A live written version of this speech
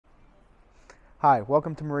Hi,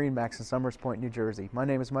 welcome to MarineMax in Somers Point, New Jersey. My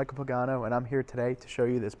name is Michael Pagano, and I'm here today to show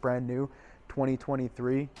you this brand new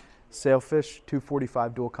 2023 Sailfish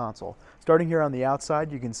 245 dual console. Starting here on the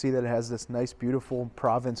outside, you can see that it has this nice, beautiful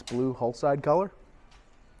Provence blue hull side color.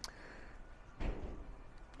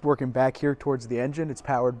 Working back here towards the engine, it's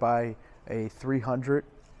powered by a 300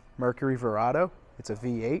 Mercury Verado. It's a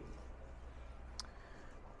V8.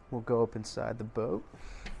 We'll go up inside the boat.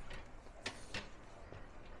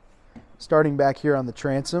 Starting back here on the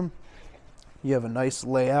transom, you have a nice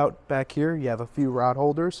layout back here. You have a few rod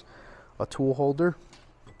holders, a tool holder,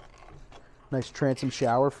 nice transom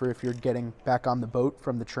shower for if you're getting back on the boat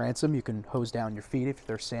from the transom. You can hose down your feet if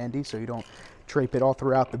they're sandy so you don't drape it all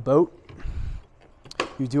throughout the boat.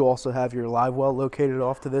 You do also have your live well located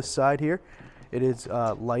off to this side here. It is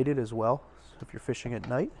lighted as well, so if you're fishing at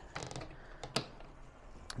night.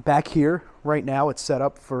 Back here, right now, it's set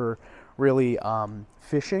up for really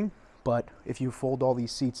fishing. But if you fold all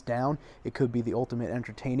these seats down, it could be the ultimate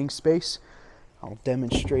entertaining space. I'll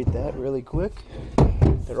demonstrate that really quick.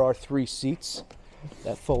 There are 3 seats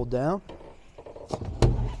that fold down.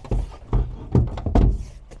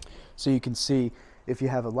 So you can see if you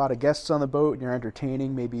have a lot of guests on the boat and you're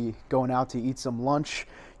entertaining, maybe going out to eat some lunch,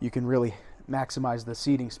 you can really maximize the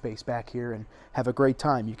seating space back here and have a great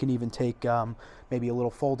time. You can even take maybe a little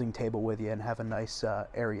folding table with you and have a nice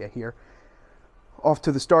area here. Off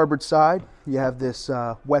to the starboard side, you have this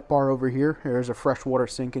wet bar over here. There's a freshwater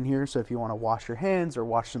sink in here, so if you want to wash your hands or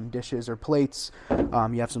wash some dishes or plates,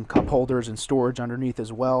 you have some cup holders and storage underneath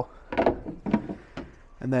as well.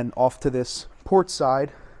 And then off to this port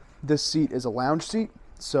side, this seat is a lounge seat,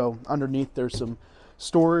 so underneath there's some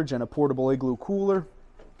storage and a portable igloo cooler.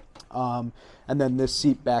 And then this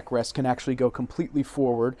seat backrest can actually go completely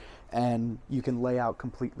forward, and you can lay out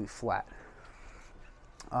completely flat.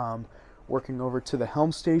 Working over to the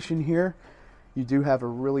helm station here, you do have a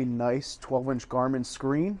really nice 12-inch Garmin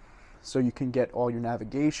screen, so you can get all your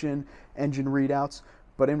navigation, engine readouts.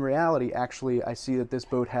 But in reality, actually, I see that this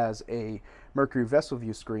boat has a Mercury Vessel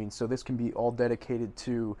View screen, so this can be all dedicated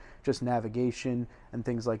to just navigation and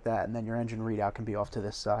things like that, and then your engine readout can be off to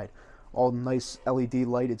this side. All nice LED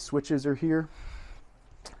lighted switches are here,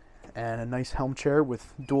 and a nice helm chair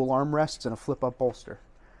with dual armrests and a flip-up bolster.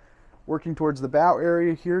 Working towards the bow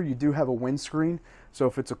area here, you do have a windscreen, so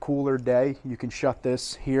if it's a cooler day, you can shut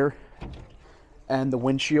this here and the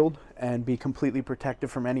windshield and be completely protected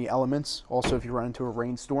from any elements, also if you run into a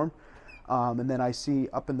rainstorm. And then I see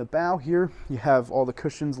up in the bow here, you have all the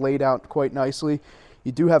cushions laid out quite nicely.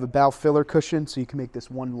 You do have a bow filler cushion, so you can make this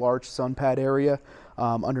one large sun pad area.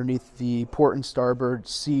 Underneath the port and starboard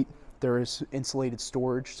seat, there is insulated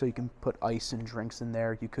storage, so you can put ice and drinks in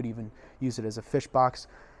there. You could even use it as a fish box.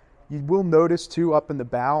 You will notice too, up in the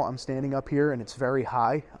bow, I'm standing up here and it's very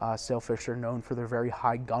high. Sailfish are known for their very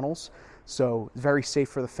high gunnels, so very safe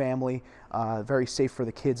for the family, very safe for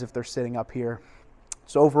the kids if they're sitting up here.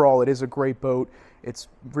 So overall, it is a great boat. It's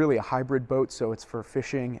really a hybrid boat, so it's for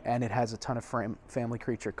fishing and it has a ton of family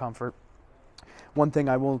creature comfort. One thing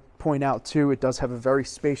I will point out too, it does have a very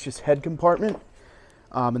spacious head compartment,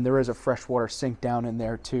 and there is a freshwater sink down in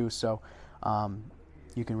there too, so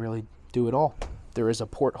you can really do it all. There is a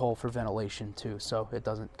porthole for ventilation too, so it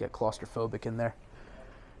doesn't get claustrophobic in there.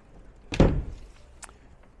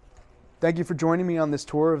 Thank you for joining me on this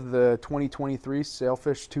tour of the 2023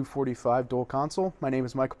 Sailfish 245 dual console. My name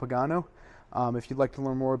is Michael Pagano. If you'd like to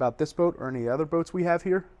learn more about this boat or any other boats we have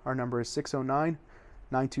here, our number is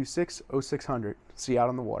 609-926-0600. See you out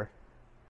on the water.